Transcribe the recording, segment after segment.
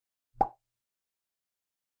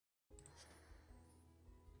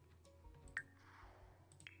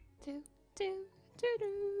Do, do, do, do, do,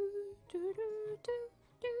 do, do, do,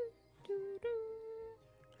 do,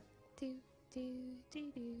 do, do,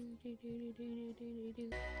 do, do, do, do.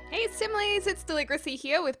 Hey Simlies, it's Deligracy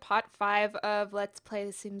here with part 5 of Let's Play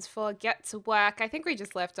The Sims 4 Get to Work. I think we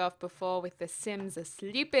just left off before with the Sims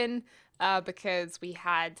asleeping because we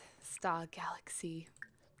had Star Galaxy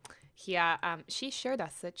here. She showed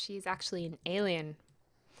us that she's actually an alien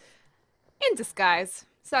in disguise.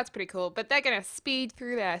 So that's pretty cool. But they're gonna speed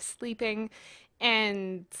through their sleeping,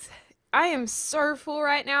 and I am so full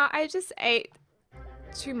right now. I just ate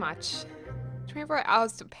too much. 24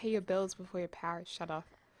 hours to pay your bills before your power is shut off.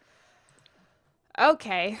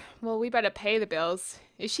 Okay, well we better pay the bills.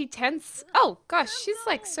 Is she tense? Oh gosh, she's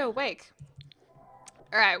like so awake.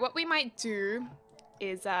 Alright, what we might do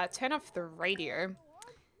is turn off the radio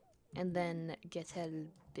and then get her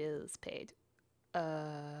bills paid.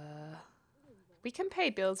 We can pay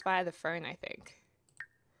bills via the phone, I think.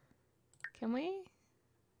 Can we?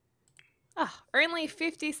 Oh, only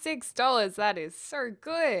 $56. That is so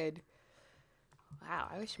good. Wow,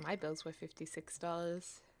 I wish my bills were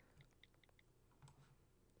 $56.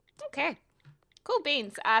 Okay. Cool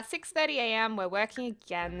beans. 6:30 a.m. We're working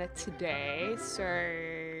again today. So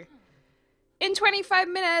in 25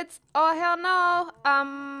 minutes. Oh, hell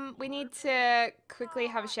no. We need to quickly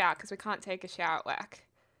have a shower because we can't take a shower at work.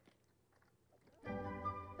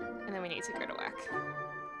 And then we need to go to work.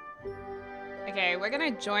 Okay, we're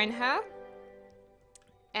gonna join her.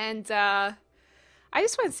 And I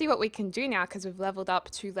just want to see what we can do now because we've leveled up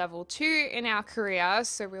to level 2 in our career.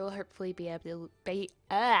 So we'll hopefully be able to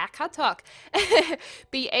I can't talk.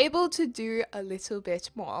 Be able to do a little bit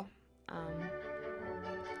more.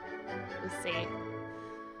 We'll see.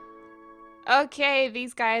 Okay,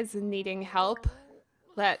 these guys are needing help.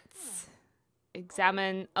 Let's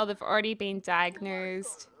examine. Oh, they've already been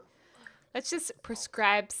diagnosed. Let's just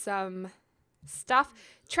prescribe some stuff.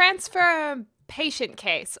 Transfer patient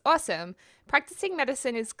case. Awesome. Practicing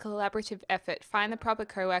medicine is collaborative effort. Find the proper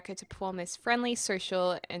coworker to perform this friendly,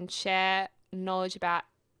 social, and share knowledge about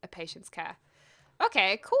a patient's care.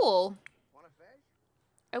 Okay, cool.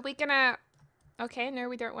 Are we gonna... Okay, no,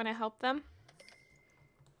 we don't want to help them.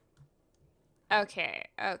 Okay,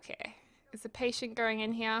 okay. Is the patient going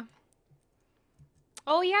in here?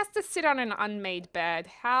 Oh, he has to sit on an unmade bed.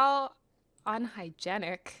 How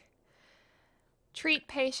unhygienic. Treat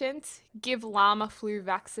patient. Give llama flu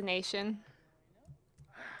vaccination.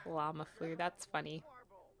 Llama flu, that's funny.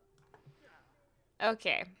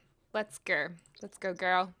 Okay, let's go. Let's go,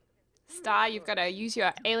 girl. Star, you've got to use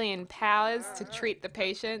your alien powers to treat the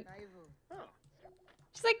patient.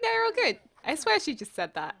 She's like, no, you're all good. I swear she just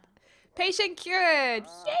said that. Patient cured!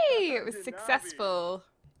 Yay! It was successful.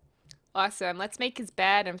 Awesome. Let's make his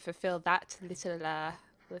bed and fulfill that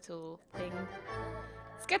little thing.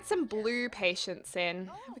 Let's get some blue patients in.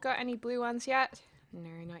 Have we got any blue ones yet? No,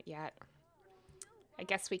 not yet. I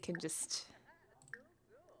guess we can just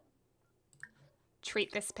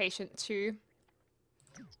treat this patient too.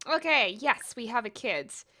 Okay, yes, we have a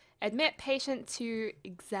kid. Admit patient to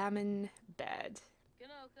examine bed.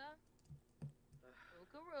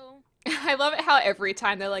 I love it how every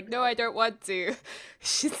time they're like, no, I don't want to.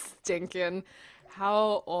 She's stinking.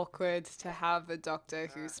 How awkward to have a doctor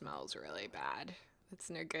who smells really bad. That's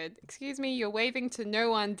no good. Excuse me, you're waving to no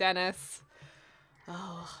one, Dennis.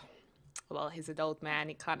 Oh, well, he's an old man.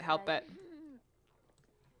 He can't help it.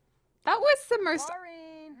 That was the most...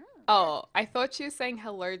 Oh, I thought she was saying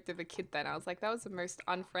hello to the kid then. I was like, that was the most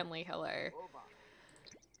unfriendly hello.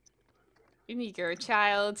 In you go,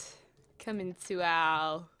 child. Come into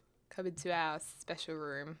our special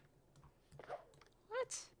room.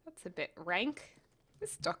 What? That's a bit rank.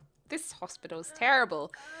 This hospital's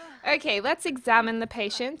terrible. Okay, let's examine the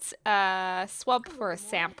patient. Swab for a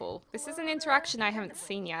sample. This is an interaction I haven't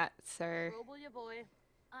seen yet, so...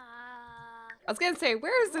 I was gonna say,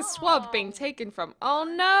 where is this swab being taken from? Oh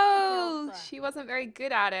no! She wasn't very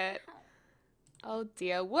good at it. Oh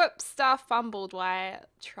dear. Whoops, Star fumbled while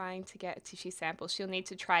trying to get a tissue sample. She'll need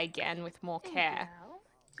to try again with more care.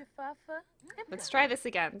 Let's try this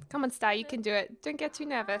again. Come on, Star, you can do it. Don't get too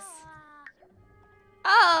nervous.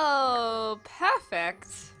 Oh, perfect.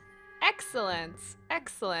 Excellent.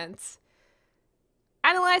 Excellent.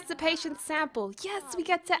 Analyze the patient's sample. Yes, we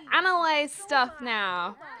get to analyze stuff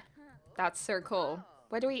now. That's so cool.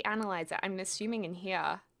 Where do we analyze it? I'm assuming in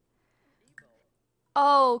here.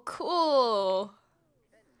 Oh, cool.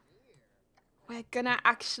 We're gonna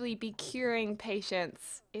actually be curing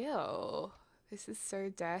patients. Ew. This is so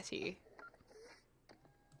dirty.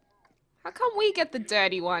 How come we get the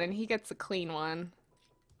dirty one and he gets the clean one?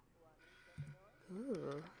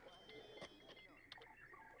 Ooh.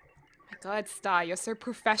 God, Star, you're so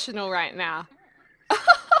professional right now.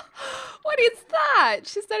 What is that?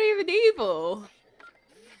 She's not even evil.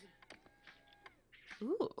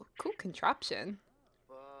 Ooh, cool contraption.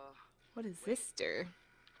 What does this do?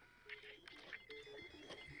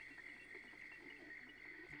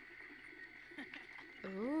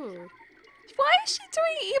 Ooh. Why is she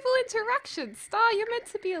doing evil interactions? Star, you're meant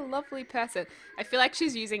to be a lovely person. I feel like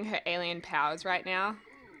she's using her alien powers right now.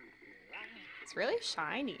 It's really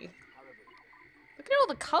shiny. Look at all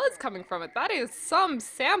the colors coming from it. That is some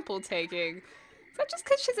sample taking. Is that just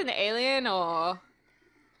because she's an alien, or...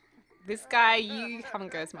 This guy, you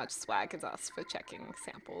haven't got as much swag as us for checking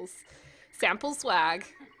samples. Sample swag.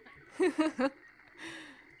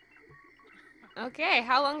 Okay,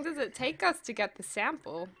 how long does it take us to get the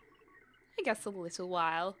sample? I guess a little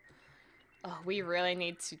while. Oh, we really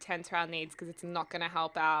need to tend to our needs because it's not going to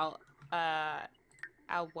help our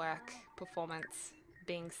work performance.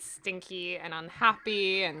 Being stinky and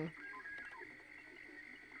unhappy and...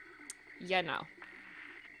 Yeah, no.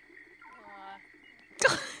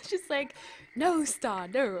 She's like, no, Star,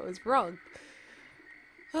 no, it was wrong.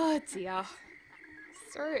 Oh, dear.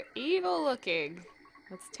 So evil looking.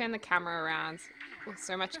 Let's turn the camera around. Oh,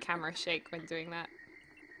 so much camera shake when doing that.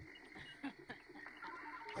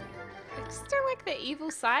 I just don't like the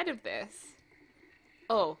evil side of this.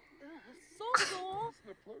 Oh.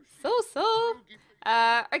 So.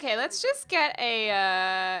 Okay, let's just get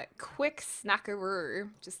a quick snackaroo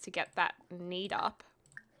just to get that need up.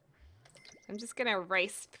 I'm just gonna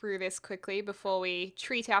race through this quickly before we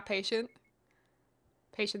treat our patient.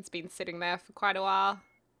 Patient's been sitting there for quite a while.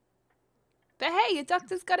 But hey, your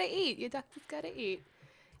doctor's gotta eat. Your doctor's gotta eat.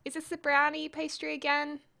 Is this the brownie pastry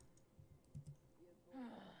again?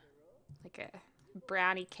 Like a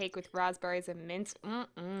brownie cake with raspberries and mint.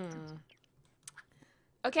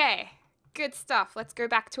 Okay, good stuff. Let's go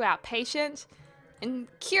back to our patient and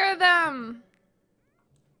cure them.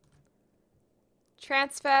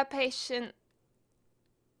 Transfer patient.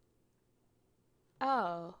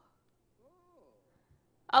 Oh.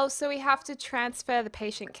 Oh, so we have to transfer the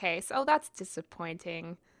patient case. Oh, that's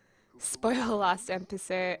disappointing. Spoil last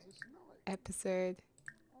episode.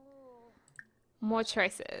 More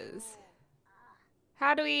choices.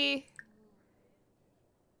 How do we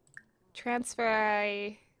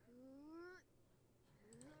transfer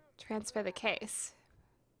the case?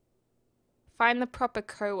 Find the proper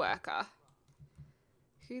co-worker.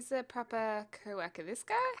 Who's the proper co-worker? This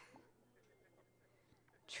guy?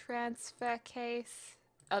 Transfer case.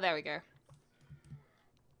 Oh, there we go.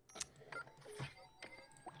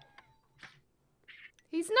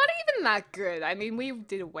 He's not even that good. I mean, we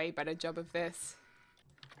did a way better job of this.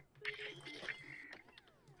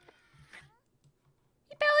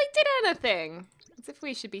 He barely did anything. As if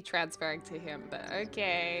we should be transferring to him, but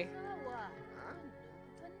okay.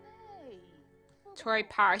 Tory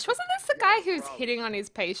Parish. Wasn't this the guy who's hitting on his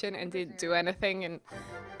patient and didn't do anything? And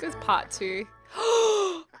it was part 2.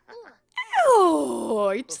 Ew!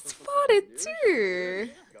 You just farted too.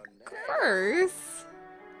 Gross.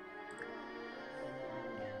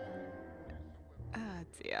 Oh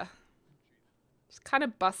dear. She's kind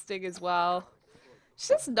of busting as well. She's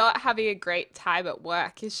just not having a great time at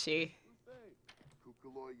work, is she?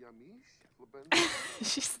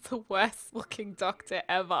 She's the worst looking doctor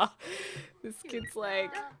ever. This kid's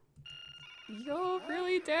like, you're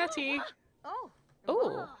really dirty.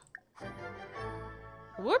 Oh.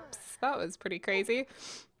 Whoops, that was pretty crazy.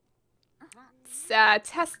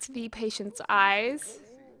 Test the patient's eyes.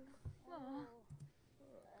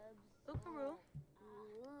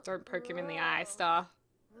 Don't poke him in the eye, Star.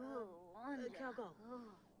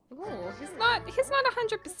 Ooh, he's not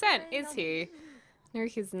 100%, is he? No,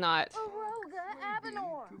 he's not.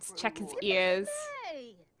 Let's check his ears.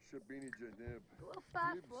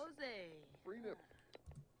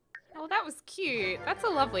 Oh, that was cute. That's a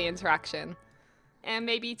lovely interaction. And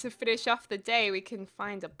maybe to finish off the day, we can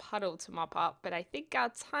find a puddle to mop up. But I think our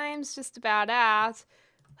time's just about out.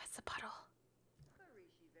 Where's the puddle?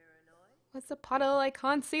 Where's the puddle? I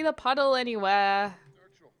can't see the puddle anywhere.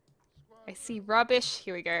 I see rubbish.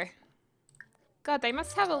 Here we go. God, they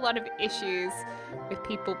must have a lot of issues with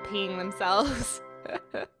people peeing themselves.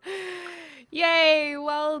 Yay,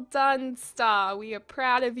 well done, Star. We are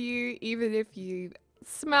proud of you, even if you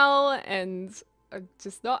smell and are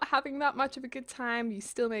just not having that much of a good time. You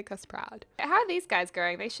still make us proud. How are these guys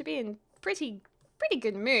going? They should be in pretty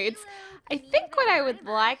good moods. I think what I would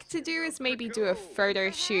like to do is maybe do a photo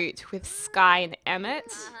shoot with Skye and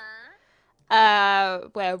Emmett,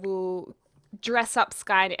 where we'll dress up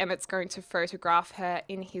Skye and Emmett's going to photograph her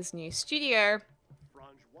in his new studio.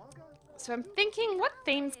 So I'm thinking, what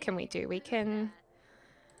themes can we do? We can...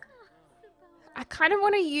 I kind of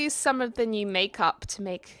want to use some of the new makeup to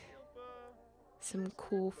make some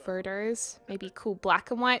cool photos. Maybe cool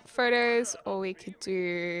black and white photos, or we could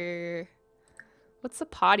do... What's the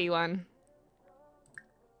party one?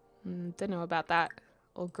 Don't know about that.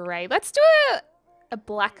 Or grey. Let's do a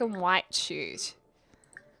black and white shoot.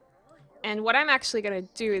 And what I'm actually going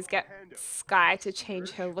to do is get Skye to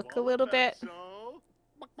change her look a little bit.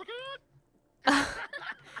 Is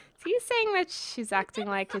he saying that she's acting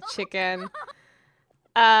like a chicken?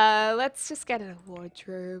 Let's just get a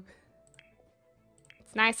wardrobe.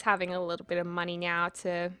 It's nice having a little bit of money now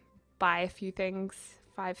to buy a few things.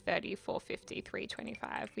 $5.30, $4.50,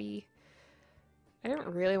 $3.25. I don't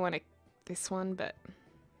really want this one, but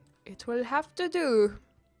it will have to do.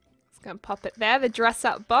 Just gonna pop it there, the dress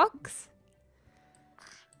up box.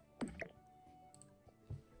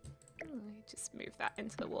 Just move that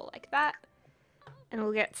into the wall like that. And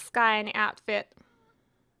we'll get Skye an outfit.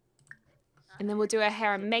 And then we'll do her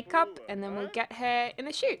hair and makeup, and then we'll get her in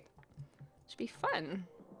the shoot. Should be fun.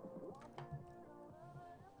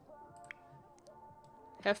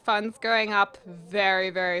 Her fun's going up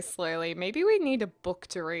very, very slowly. Maybe we need a book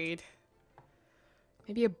to read.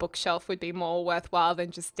 Maybe a bookshelf would be more worthwhile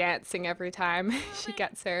than just dancing every time she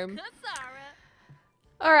gets home.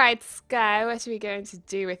 Alright, Skye, what are we going to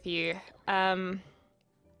do with you?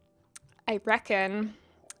 I reckon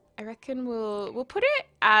we'll put it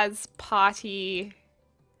as party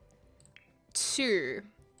 2.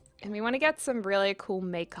 And we want to get some really cool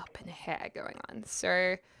makeup and hair going on.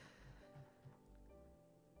 So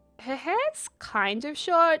her hair's kind of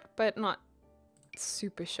short, but not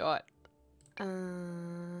super short.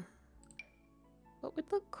 What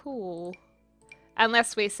would look cool?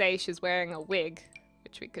 Unless we say she's wearing a wig,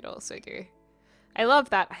 which we could also do. I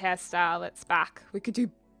love that hairstyle that's back. We could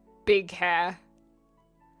do big hair.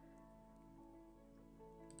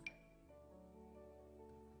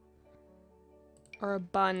 Or a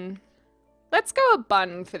bun. Let's go a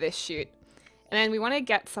bun for this shoot. And then we want to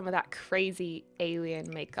get some of that crazy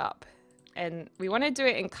alien makeup. And we want to do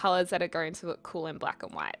it in colors that are going to look cool in black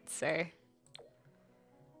and white. So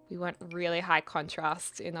we want really high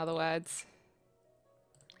contrast, in other words.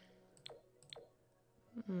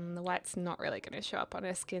 The white's not really going to show up on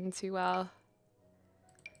her skin too well.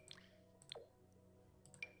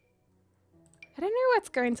 I don't know what's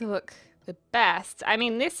going to look the best. I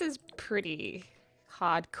mean, this is pretty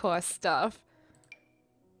hardcore stuff.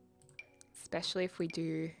 Especially if we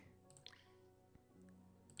do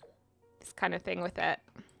this kind of thing with it.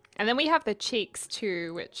 And then we have the cheeks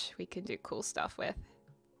too, which we can do cool stuff with.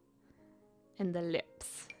 And the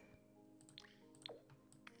lips.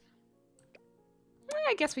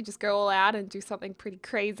 I guess we just go all out and do something pretty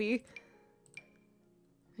crazy.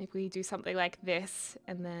 Maybe we do something like this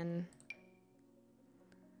and then...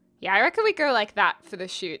 Yeah, I reckon we go like that for the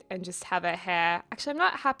shoot and just have her hair... Actually, I'm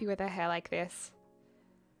not happy with her hair like this.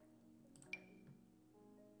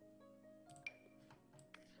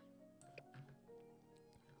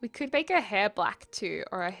 We could make her hair black too,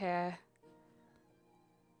 or her hair...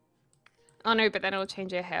 Oh no, but then it'll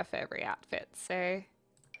change her hair for every outfit, so...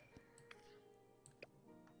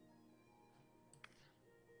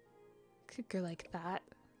 Could go like that.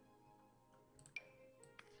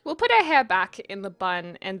 We'll put her hair back in the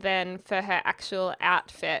bun, and then for her actual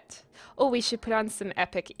outfit... Oh, we should put on some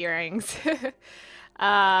epic earrings. We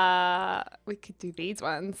could do these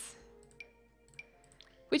ones.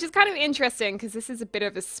 Which is kind of interesting, because this is a bit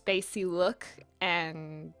of a spacey look,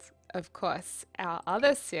 and of course, our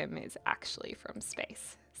other sim is actually from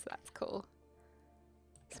space, so that's cool.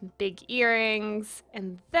 Some big earrings,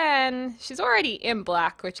 and then she's already in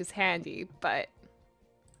black, which is handy, but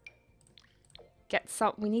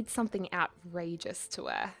we need something outrageous to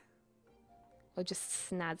wear, or just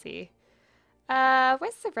snazzy.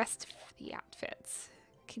 Where's the rest of the outfits?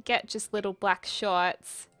 Could get just little black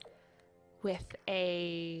shorts with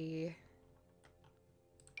a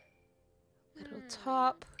little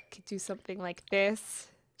top. Could do something like this,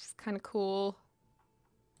 which is kind of cool.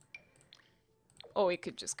 Or we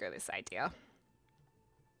could just go this idea.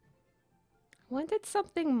 I wanted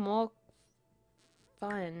something more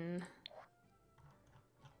fun.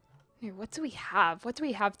 No, what do we have? What do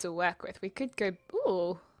we have to work with? We could go...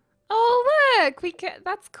 Ooh. Oh, look! We can...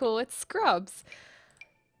 That's cool. It's scrubs.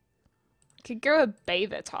 Could go a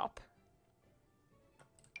bather top.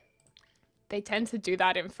 They tend to do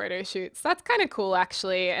that in photo shoots. That's kind of cool,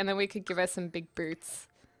 actually. And then we could give her some big boots.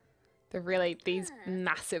 They're really... These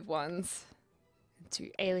massive ones. To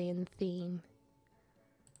alien theme.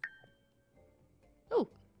 Oh,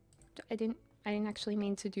 I didn't I didn't actually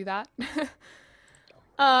mean to do that.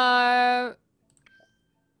 And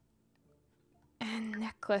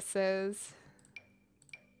necklaces.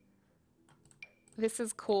 This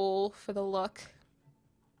is cool for the look.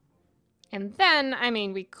 And then, I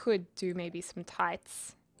mean, we could do maybe some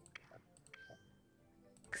tights.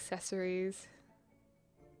 Accessories.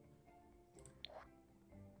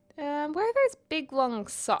 Where are those big long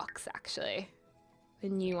socks, actually? The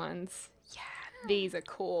new ones. Yeah, these are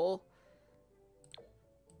cool.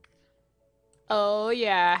 Oh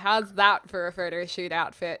yeah, how's that for a photo shoot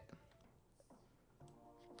outfit?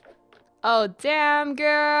 Oh damn,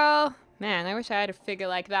 girl. Man, I wish I had a figure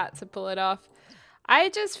like that to pull it off. I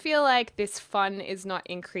just feel like this fun is not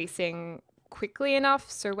increasing quickly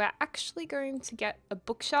enough, so we're actually going to get a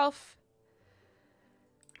bookshelf.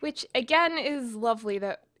 Which again is lovely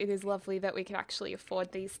that we can actually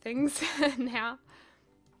afford these things now.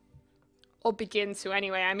 Or begin to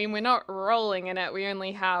anyway. I mean, we're not rolling in it. We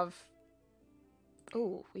only have...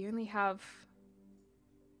 Oh, we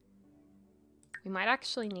might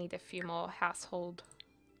actually need a few more household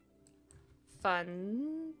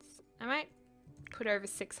funds. I might put over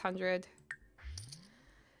 600.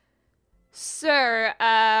 So,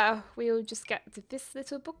 we'll just get this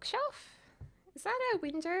little bookshelf. Is that a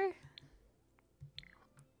window?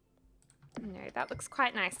 No, that looks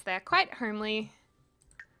quite nice there. Quite homely.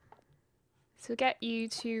 So we'll get you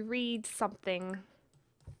to read something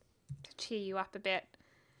to cheer you up a bit.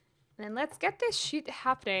 And then let's get this shoot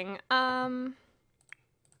happening.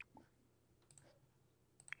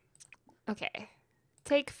 Okay.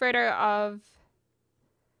 Take photo of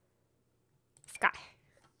Skye.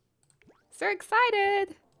 So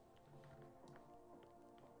excited!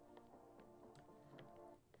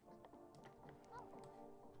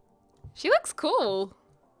 She looks cool.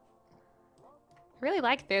 I really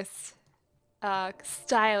like this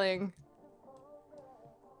styling.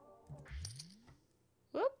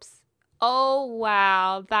 Whoops. Oh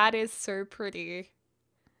wow, that is so pretty.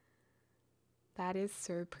 That is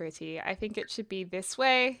so pretty. I think it should be this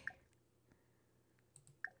way.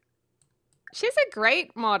 She's a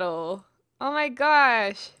great model. Oh my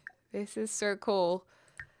gosh. This is so cool.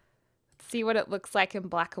 Let's see what it looks like in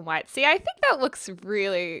black and white. See, I think that looks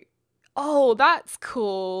really... Oh, that's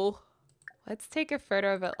cool. Let's take a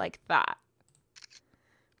photo of it like that.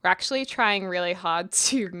 We're actually trying really hard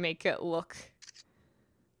to make it look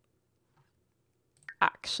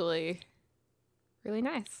actually really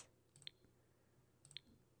nice.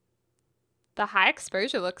 The high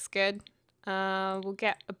exposure looks good. We'll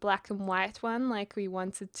get a black and white one like we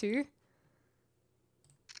wanted to.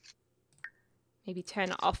 Maybe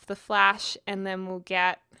turn off the flash and then we'll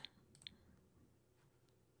get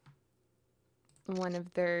one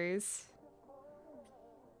of those.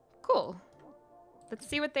 Cool. Let's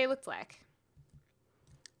see what they look like.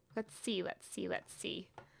 Let's see.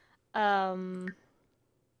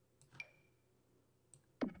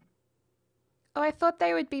 Oh, I thought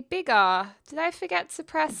they would be bigger. Did I forget to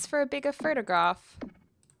press for a bigger photograph?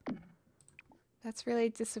 That's really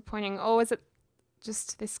disappointing. Or was it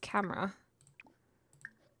just this camera?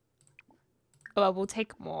 Oh, we'll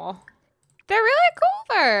take more. They're really cool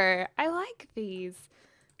though. I like these.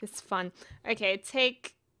 It's fun. Okay,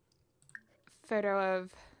 take photo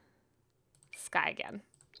of Skye again.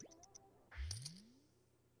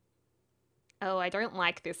 Oh, I don't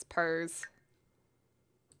like this pose.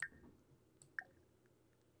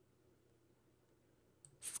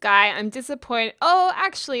 Skye, I'm disappointed. Oh,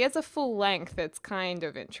 actually, as a full length, it's kind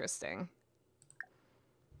of interesting.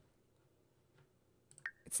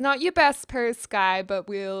 It's not your best pose, Skye, but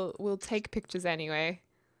we'll take pictures anyway.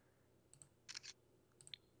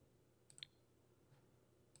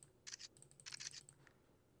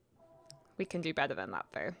 We can do better than that,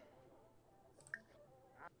 though.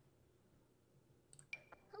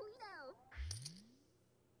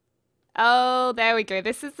 Oh, there we go.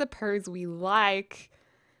 This is the pose we like.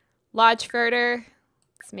 Large photo.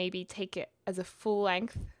 Let's maybe take it as a full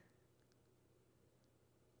length.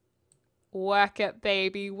 Work it,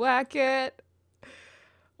 baby. Work it.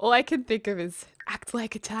 All I can think of is act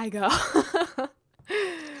like a tiger.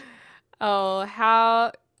 Oh,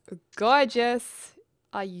 how gorgeous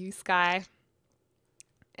are you, Skye?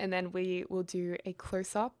 And then we will do a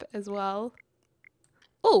close-up as well.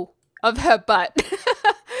 Oh, of her butt.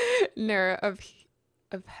 No, of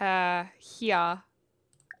her here.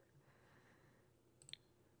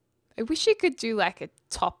 I wish you could do like a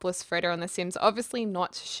topless photo on The Sims. Obviously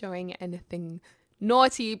not showing anything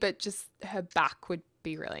naughty, but just her back would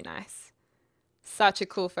be really nice. Such a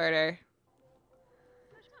cool photo.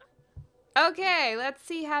 Okay, let's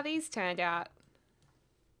see how these turned out.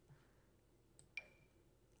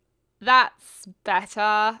 That's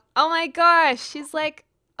better. Oh my gosh, she's like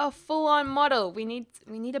a full-on model. We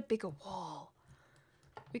need a bigger wall.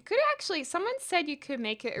 We could actually, someone said you could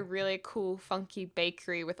make it a really cool, funky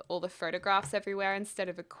bakery with all the photographs everywhere instead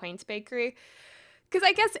of a quaint bakery. Because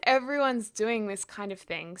I guess everyone's doing this kind of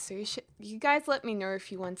thing. So you guys let me know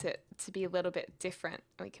if you want it to be a little bit different.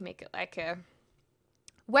 We can make it like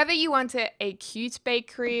whether you want it a cute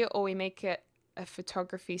bakery or we make it a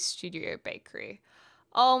photography studio bakery.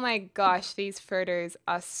 Oh my gosh, these photos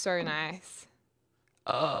are so nice.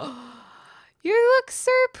 Oh, you look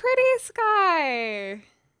so pretty, Skye.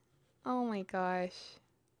 Oh my gosh.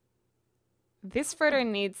 This photo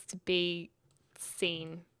needs to be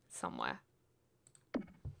seen somewhere.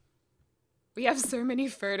 We have so many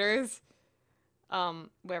photos.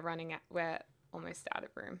 We're almost out of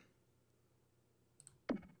room.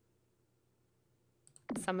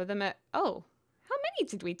 Some of them are, oh, how many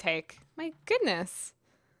did we take? My goodness.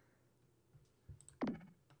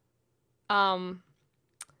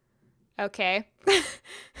 Okay.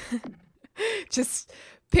 Just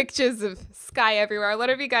pictures of Skye everywhere. A lot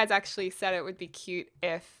of you guys actually said it would be cute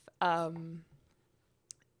if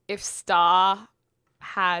Star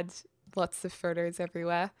had lots of photos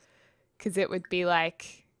everywhere, because it would be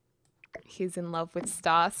like he's in love with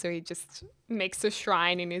Star, so he just makes a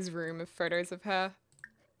shrine in his room of photos of her.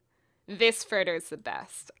 This photo is the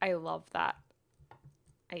best. I love that.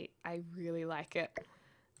 I really like it.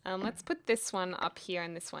 Let's put this one up here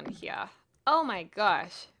and this one here. Oh my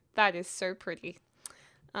gosh, that is so pretty.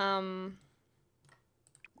 What's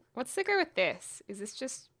the go with this? Is this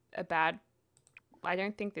just a bad... I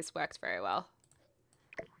don't think this works very well.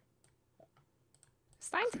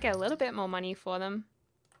 Starting to get a little bit more money for them.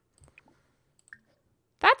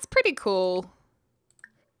 That's pretty cool.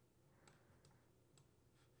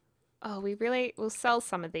 Oh, we'll sell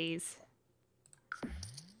some of these.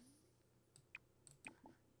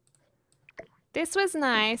 This was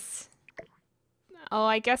nice. Oh,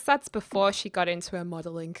 I guess that's before she got into her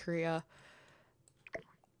modeling career.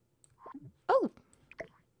 Oh.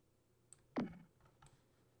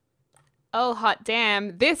 Oh, hot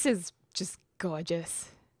damn. This is just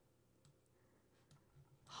gorgeous.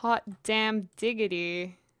 Hot damn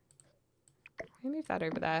diggity. Let me move that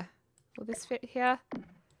over there. Will this fit here?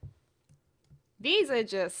 These are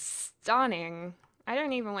just stunning. I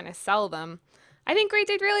don't even want to sell them. I think we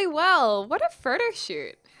did really well. What a photo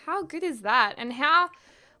shoot. How good is that? And how,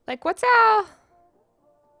 like, what's our...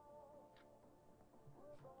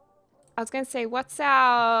 I was going to say, what's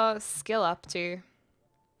our skill up to?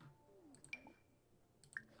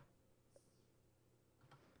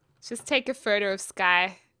 Let's just take a photo of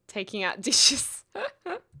Skye taking out dishes.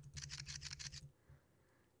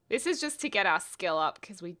 This is just to get our skill up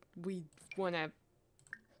because we want to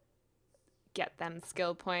get them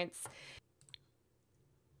skill points.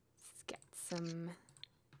 Let's get some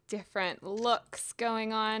different looks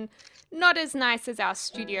going on. Not as nice as our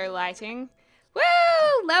studio lighting.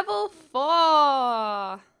 Woo! Level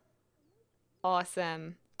 4!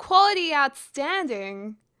 Awesome. Quality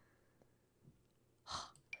outstanding.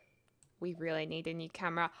 We really need a new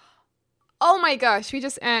camera. Oh my gosh, we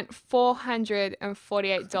just earned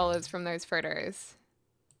 $448 from those photos.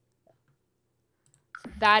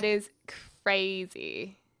 That is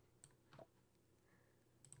crazy.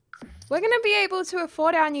 We're going to be able to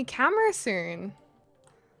afford our new camera soon.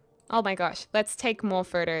 Oh my gosh, let's take more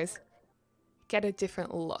photos. Get a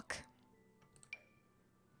different look.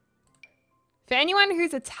 For anyone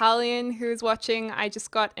who's Italian who's watching, I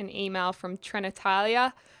just got an email from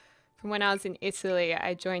Trenitalia. From when I was in Italy,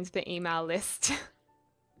 I joined the email list.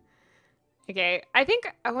 Okay, I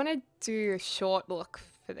think I want to do a short look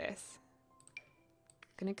for this.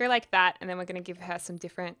 I'm going to go like that, and then we're going to give her some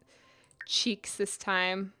different cheeks this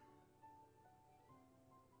time.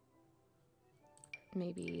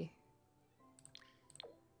 Maybe.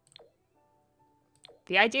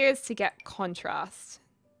 The idea is to get contrast.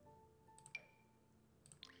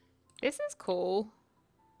 This is cool.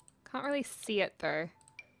 Can't really see it though.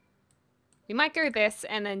 We might go this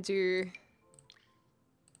and then do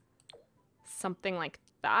something like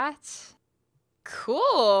that.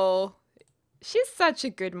 Cool. She's such a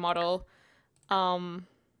good model. I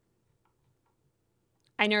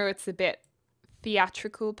know it's a bit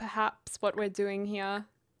theatrical perhaps what we're doing here.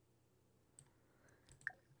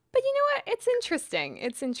 But you know what? It's interesting.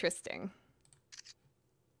 It's interesting.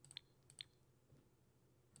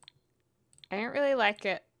 I don't really like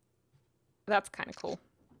it. That's kind of cool.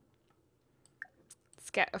 Let's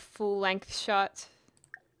get a full length shot.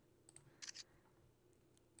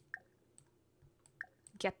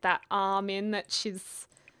 Get that arm in that she's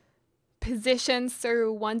position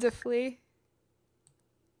so wonderfully.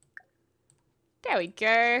 There we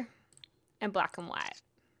go. And black and white.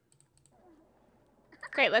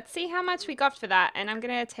 Great, let's see how much we got for that. And I'm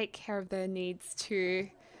going to take care of their needs too.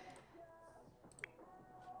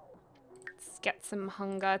 Let's get some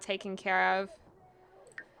hunger taken care of.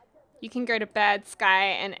 You can go to bed, Skye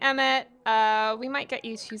and Emmett. We might get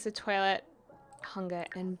you to use the toilet. Hunger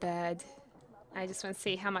and bed. I just want to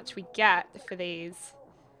see how much we get for these.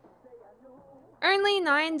 Only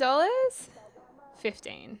 $9?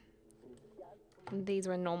 15. These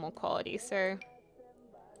were normal quality, so...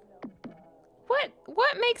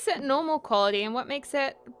 What makes it normal quality and what makes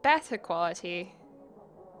it better quality?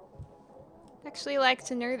 I'd actually like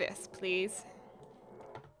to know this, please.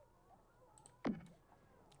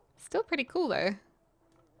 Still pretty cool, though.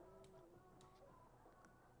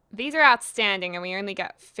 These are outstanding and we only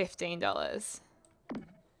get $15.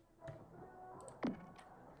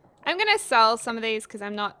 I'm gonna sell some of these because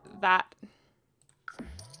I'm not that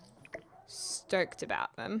stoked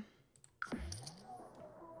about them.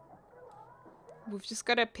 We've just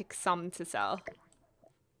got to pick some to sell.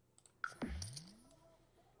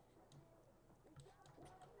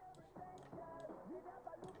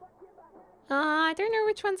 I don't know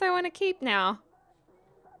which ones I want to keep now.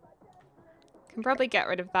 Can probably get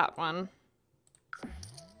rid of that one.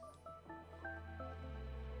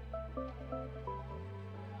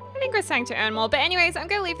 I think we're starting to earn more. But anyways, I'm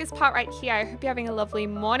going to leave this part right here. I hope you're having a lovely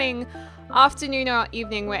morning, afternoon, or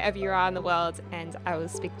evening, wherever you are in the world. And I will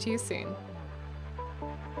speak to you soon.